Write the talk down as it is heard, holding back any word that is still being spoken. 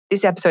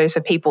this episode is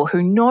for people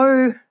who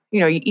know,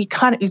 you've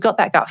got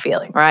that gut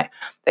feeling, right?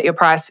 That your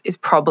price is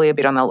probably a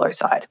bit on the low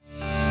side.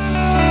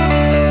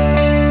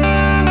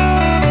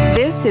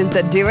 This is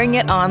the Doing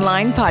It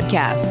Online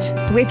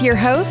podcast with your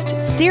host,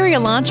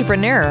 serial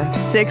entrepreneur,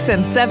 6-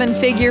 and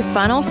 7-figure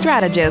funnel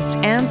strategist,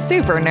 and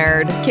super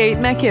nerd, Kate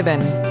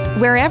McKibben.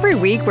 Where every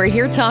week we're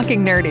here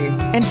talking nerdy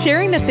and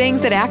sharing the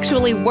things that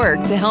actually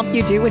work to help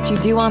you do what you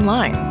do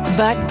online,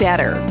 but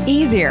better,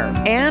 easier,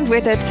 and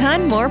with a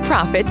ton more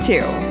profit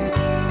too.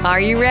 Are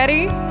you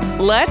ready?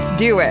 Let's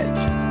do it.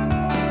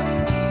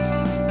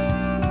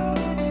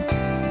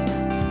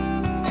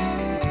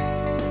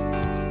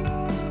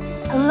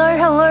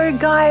 Hello,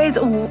 guys.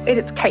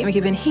 It's Kate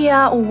McKibben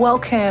here.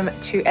 Welcome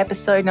to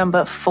episode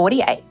number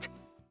 48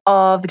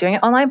 of the Doing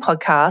It Online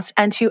podcast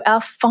and to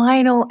our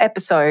final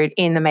episode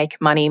in the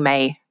Make Money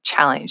May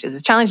challenge. This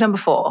is challenge number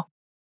 4.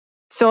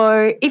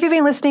 So if you've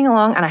been listening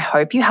along, and I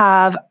hope you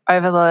have,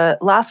 over the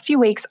last few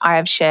weeks, I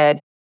have shared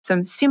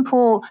some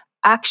simple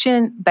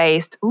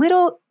action-based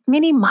little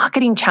mini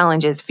marketing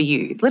challenges for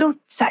you, little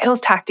sales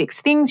tactics,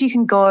 things you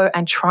can go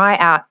and try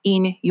out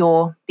in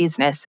your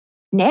business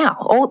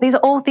now. These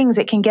are all things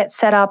that can get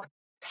set up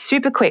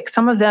super quick.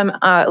 Some of them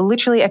are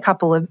literally a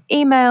couple of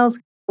emails.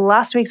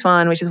 Last week's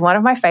one, which is one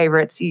of my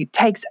favorites, it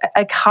takes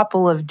a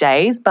couple of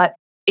days, but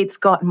it's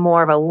got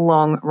more of a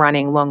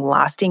long-running,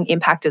 long-lasting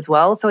impact as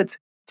well. So it's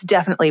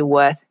definitely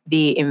worth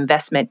the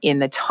investment in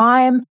the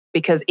time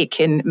because it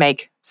can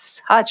make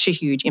such a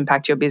huge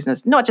impact to your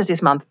business, not just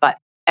this month, but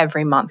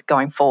every month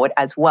going forward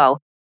as well.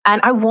 And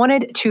I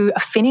wanted to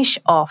finish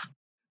off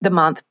the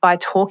month by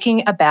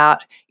talking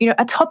about,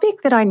 a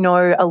topic that I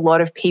know a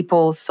lot of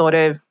people sort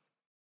of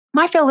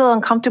might feel a little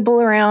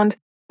uncomfortable around,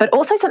 but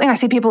also something I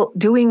see people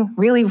doing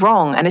really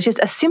wrong. And it's just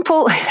a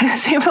simple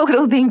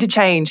little thing to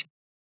change.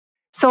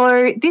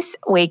 So this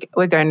week,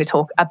 we're going to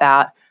talk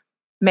about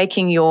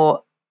making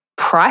your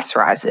price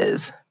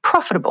rises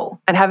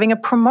profitable and having a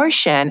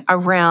promotion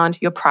around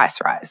your price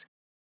rise.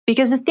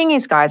 Because the thing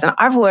is, guys, and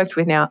I've worked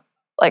with now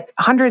like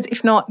hundreds,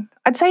 if not,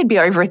 I'd say it'd be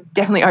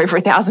definitely over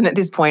 1,000 at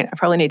this point. I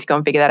probably need to go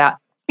and figure that out.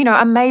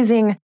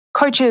 Amazing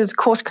coaches,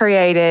 course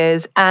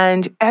creators,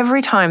 and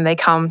every time they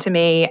come to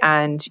me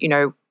and,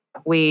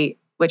 we're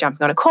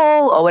jumping on a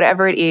call or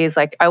whatever it is,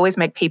 like I always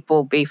make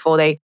people before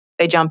they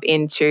jump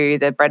into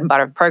the bread and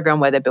butter of the program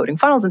where they're building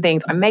funnels and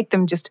things, I make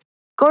them just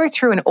go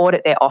through and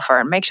audit their offer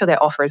and make sure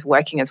their offer is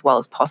working as well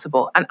as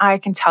possible. And I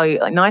can tell you,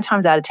 like 9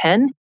 times out of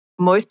 10,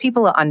 most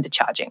people are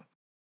undercharging.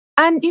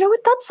 And you know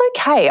what? That's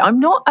okay. I'm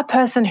not a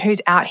person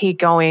who's out here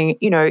going,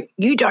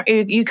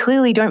 you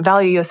clearly don't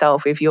value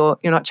yourself if you're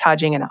not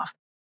charging enough.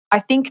 I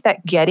think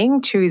that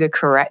getting to the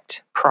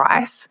correct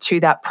price, to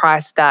that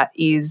price that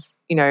is,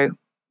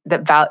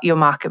 that your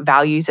market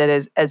values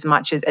it as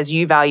much as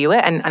you value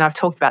it. And I've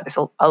talked about this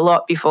a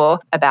lot before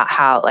about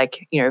how,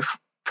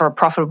 for a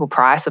profitable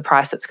price, a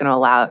price that's going to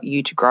allow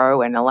you to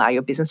grow and allow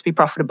your business to be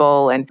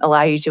profitable and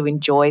allow you to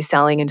enjoy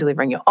selling and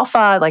delivering your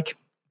offer,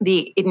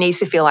 it needs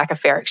to feel like a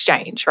fair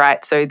exchange,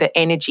 right? So the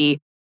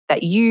energy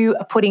that you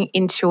are putting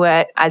into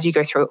it as you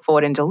go through it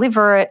forward and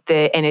deliver it,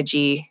 the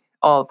energy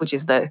of, which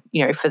is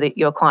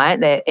your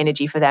client, the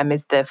energy for them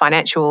is the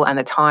financial and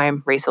the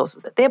time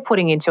resources that they're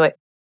putting into it,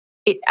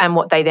 and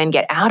what they then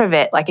get out of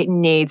it, it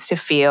needs to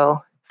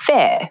feel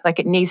fair.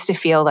 It needs to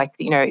feel like,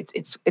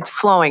 it's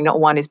flowing, not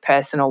one is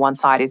personal, one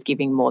side is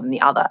giving more than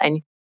the other.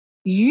 And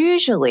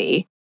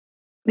usually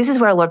this is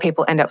where a lot of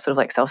people end up sort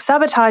of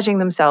self-sabotaging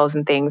themselves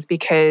and things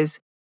because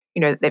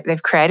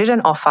they've created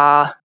an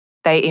offer,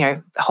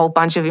 a whole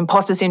bunch of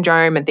imposter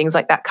syndrome and things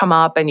like that come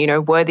up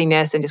and,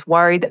 worthiness and just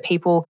worried that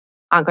people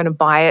aren't going to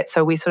buy it.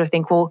 So we sort of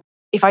think, well,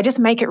 if I just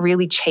make it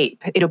really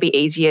cheap, it'll be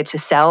easier to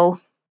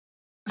sell.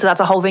 So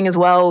that's a whole thing as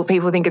well.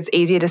 People think it's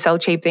easier to sell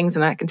cheap things,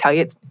 and I can tell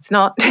you it's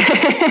not.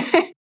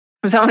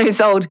 From someone who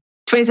sold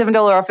 $27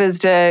 offers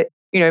to,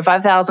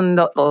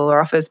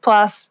 $5,000 offers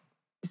plus,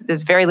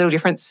 there's very little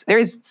difference. There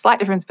is slight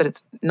difference, but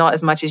it's not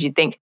as much as you'd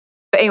think.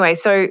 But anyway,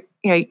 so,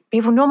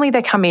 people normally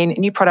they come in, a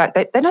new product,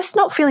 they're just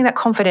not feeling that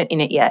confident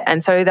in it yet.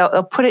 And so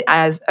they'll put it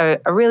as a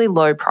really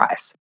low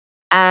price.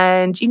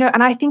 And,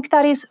 and I think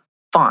that is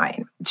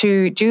fine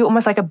to do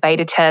almost like a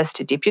beta test,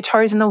 to dip your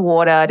toes in the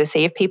water, to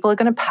see if people are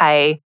going to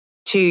pay,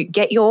 to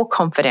get your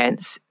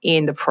confidence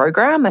in the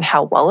program and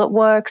how well it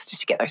works,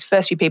 just to get those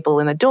first few people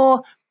in the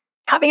door.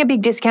 Having a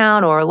big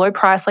discount or a low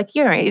price,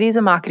 it is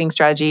a marketing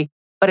strategy,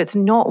 but it's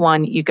not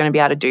one you're going to be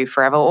able to do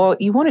forever or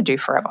you want to do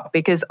forever,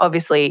 because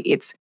obviously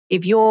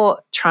if you're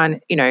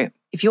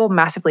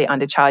massively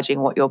undercharging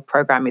what your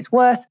program is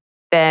worth,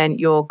 then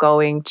you're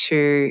going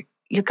to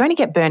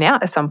get burnt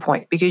out at some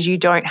point because you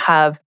don't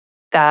have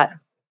that,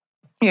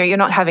 you're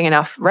not having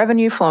enough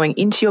revenue flowing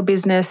into your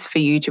business for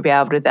you to be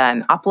able to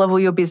then up-level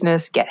your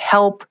business, get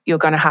help. You're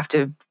going to have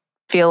to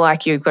feel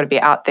like you've got to be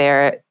out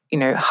there,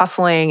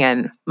 hustling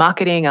and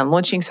marketing and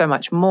launching so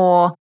much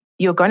more.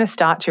 You're going to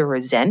start to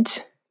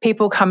resent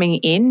people coming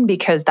in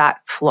because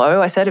that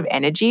flow, I said, of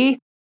energy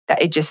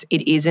that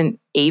it isn't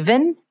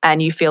even,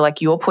 and you feel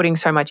like you're putting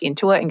so much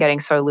into it and getting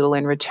so little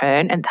in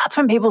return. And that's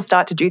when people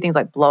start to do things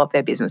like blow up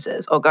their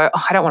businesses or go,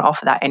 oh, I don't want to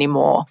offer that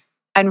anymore.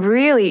 And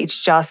really, it's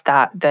just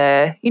that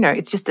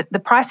it's just the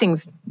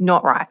pricing's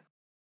not right.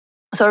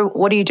 So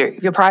what do you do?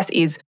 If your price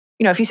is,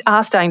 if you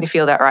are starting to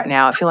feel that right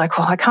now, if you're like,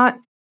 well, I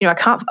can't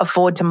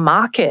afford to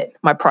market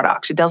my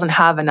product. It doesn't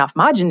have enough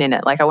margin in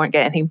it. Like I won't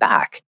get anything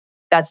back.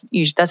 That's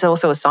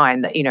also a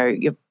sign that,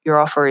 your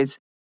offer is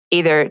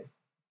either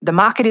the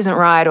market isn't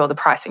right or the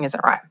pricing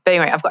isn't right. But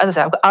anyway, I've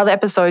got other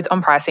episodes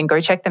on pricing. Go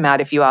check them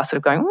out if you are sort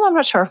of going, I'm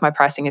not sure if my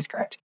pricing is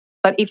correct.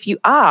 But if you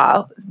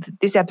are,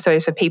 this episode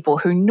is for people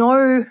who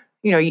know,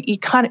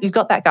 you've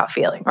got that gut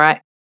feeling,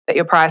 right? That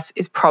your price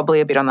is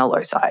probably a bit on the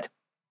low side.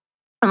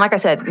 And like I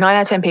said, 9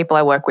 out of 10 people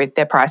I work with,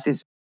 their price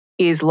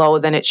is lower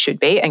than it should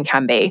be and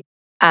can be.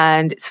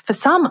 And for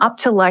some, up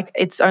to like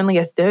it's only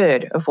a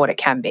third of what it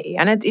can be.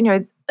 And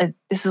it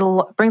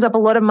brings up a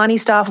lot of money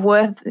stuff,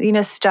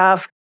 worthiness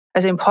stuff,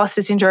 as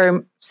imposter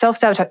syndrome,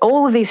 self-sabotage,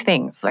 all of these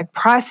things like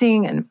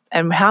pricing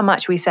and how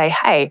much we say,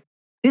 hey,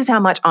 this is how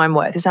much I'm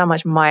worth. This is how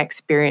much my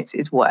experience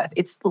is worth.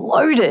 It's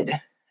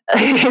loaded.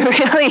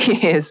 It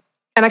really is.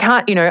 And I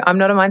can't, I'm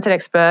not a mindset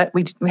expert.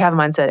 We have a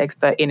mindset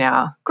expert in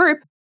our group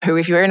who,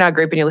 if you're in our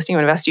group and you're listening to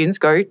one of our students,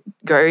 go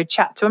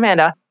chat to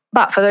Amanda.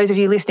 But for those of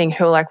you listening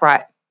who are like,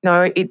 right,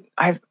 no,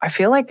 I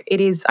feel like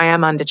I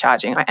am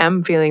undercharging. I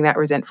am feeling that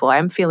resentful. I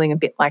am feeling a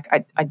bit like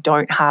I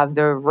don't have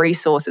the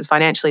resources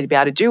financially to be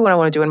able to do what I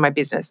want to do in my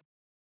business.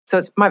 So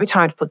it might be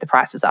time to put the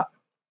prices up.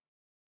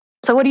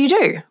 So what do you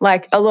do?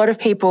 Like a lot of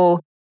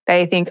people,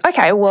 they think,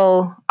 okay,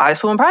 well, I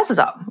just put my prices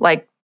up.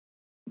 Like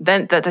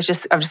then I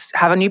just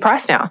have a new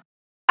price now.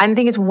 And the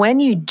thing is,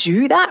 when you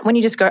do that, when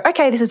you just go,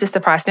 okay, this is just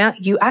the price now,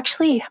 you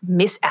actually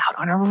miss out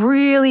on a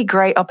really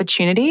great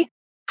opportunity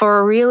for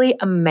a really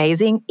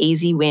amazing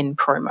easy win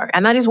promo.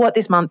 And that is what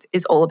this month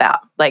is all about.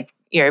 Like,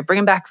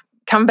 coming back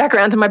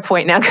around to my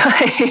point now,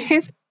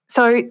 guys.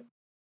 So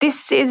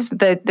this is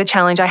the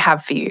challenge I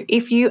have for you.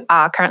 If you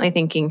are currently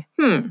thinking,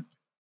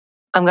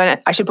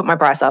 I should put my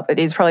price up. It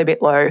is probably a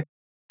bit low.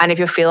 And if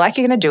you feel like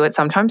you're going to do it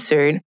sometime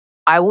soon,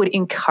 I would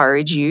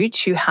encourage you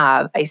to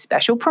have a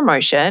special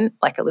promotion,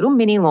 like a little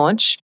mini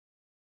launch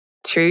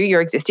to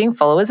your existing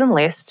followers and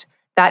list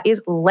that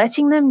is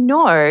letting them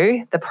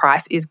know the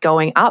price is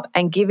going up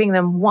and giving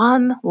them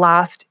one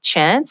last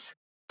chance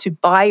to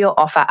buy your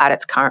offer at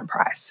its current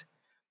price.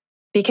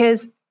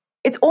 Because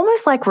it's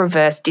almost like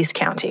reverse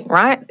discounting,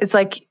 right? It's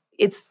like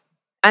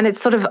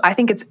sort of, I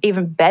think it's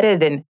even better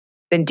than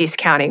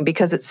discounting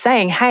because it's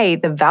saying, hey,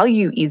 the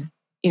value is,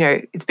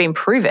 it's been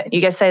proven.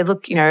 You guys say,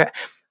 look,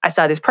 I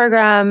started this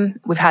program.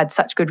 We've had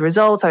such good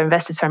results. I've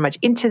invested so much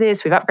into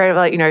this. We've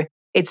upgraded,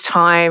 it's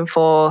time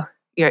for,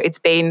 it's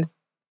been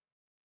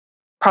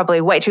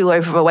probably way too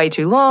low for way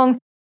too long.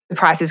 The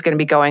price is going to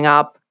be going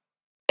up.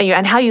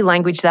 And how you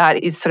language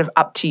that is sort of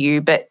up to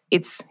you. But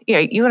it's,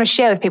 you want to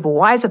share with people,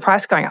 why is the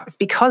price going up? It's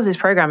because this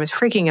program is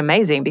freaking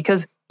amazing.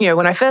 Because,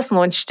 when I first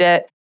launched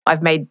it,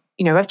 I've made,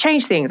 I've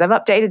changed things. I've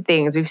updated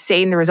things. We've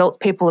seen the results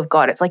people have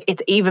got. It's like,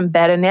 it's even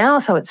better now.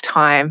 So it's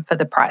time for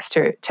the price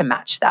to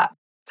match that.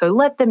 So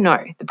let them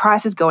know the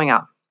price is going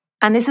up.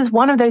 And this is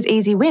one of those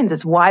easy wins.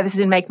 It's why this is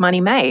in Make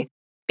Money May.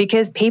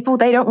 Because people,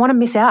 they don't want to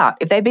miss out.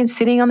 If they've been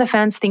sitting on the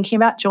fence thinking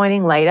about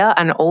joining later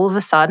and all of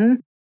a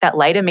sudden that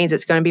later means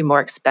it's going to be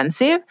more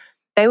expensive,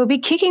 they will be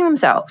kicking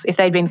themselves if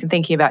they'd been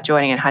thinking about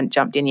joining and hadn't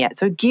jumped in yet.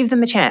 So give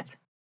them a chance.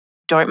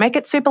 Don't make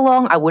it super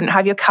long. I wouldn't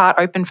have your cart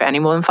open for any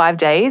more than 5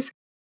 days.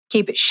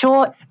 Keep it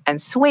short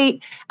and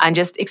sweet and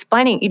just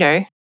explaining,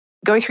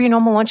 go through your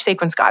normal launch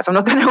sequence, guys. I'm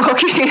not going to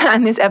walk you through that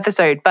in this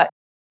episode, but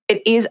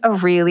it is a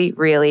really,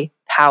 really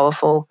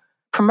powerful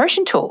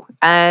promotion tool.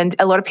 And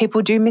a lot of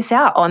people do miss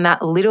out on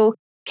that little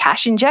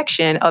cash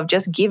injection of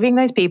just giving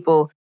those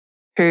people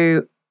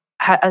who,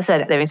 as I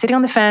said, they've been sitting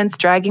on the fence,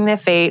 dragging their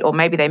feet, or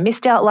maybe they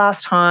missed out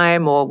last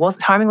time or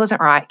timing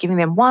wasn't right, giving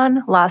them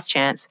one last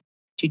chance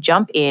to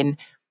jump in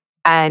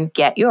and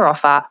get your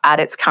offer at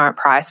its current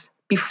price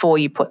before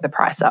you put the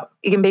price up.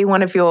 It can be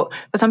for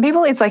some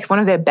people, it's like one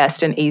of their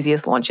best and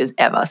easiest launches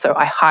ever. So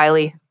I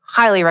highly,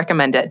 highly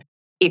recommend it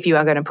if you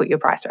are going to put your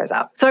price rise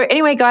up. So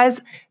anyway,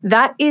 guys,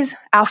 that is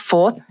our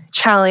fourth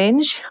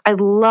challenge. I'd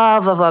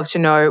love to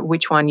know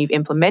which one you've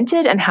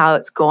implemented and how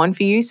it's gone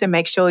for you. So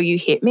make sure you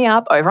hit me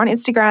up over on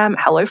Instagram,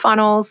 Hello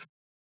Funnels.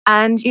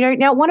 And,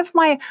 now one of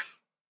my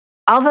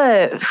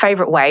other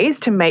favorite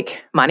ways to make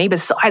money,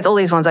 besides all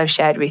these ones I've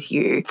shared with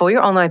you for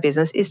your online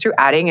business, is through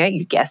adding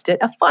you guessed it,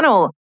 a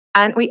funnel.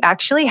 And we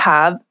actually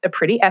have a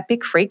pretty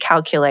epic free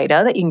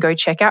calculator that you can go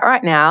check out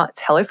right now.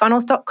 It's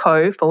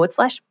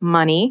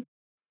hellofunnels.co/money.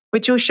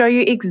 which will show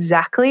you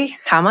exactly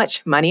how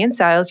much money and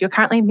sales you're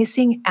currently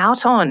missing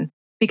out on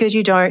because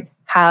you don't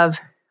have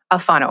a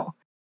funnel.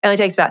 It only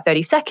takes about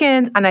 30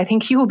 seconds, and I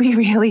think you will be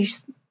really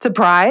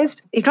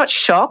surprised, if not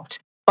shocked,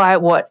 by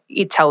what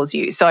it tells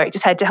you. So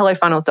just head to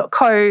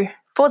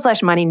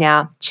hellofunnels.co/money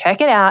now.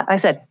 Check it out. Like I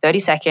said, 30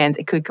 seconds.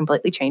 It could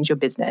completely change your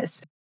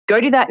business. Go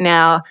do that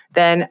now.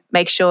 Then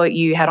make sure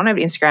you head on over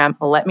to Instagram.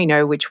 Let me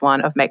know which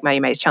one of Make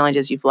Money May's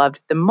challenges you've loved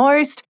the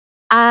most.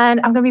 And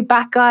I'm going to be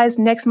back, guys,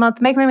 next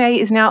month. Make My May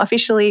is now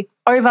officially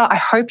over. I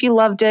hope you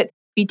loved it.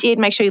 If you did,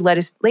 make sure you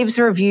leave us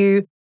a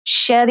review,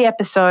 share the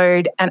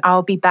episode, and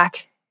I'll be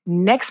back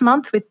next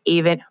month with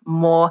even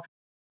more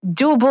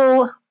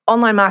doable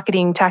online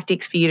marketing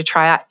tactics for you to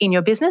try out in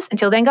your business.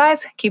 Until then,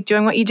 guys, keep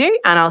doing what you do,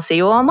 and I'll see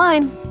you all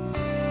online.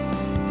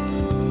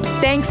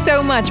 Thanks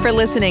so much for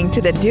listening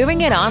to the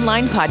Doing It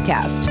Online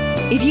podcast.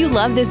 If you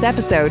love this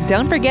episode,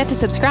 don't forget to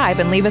subscribe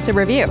and leave us a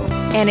review.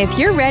 And if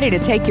you're ready to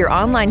take your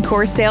online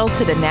course sales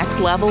to the next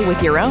level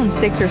with your own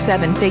 6 or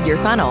 7 figure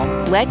funnel,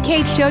 let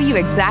Kate show you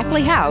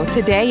exactly how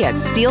today at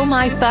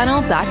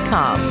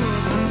stealmyfunnel.com.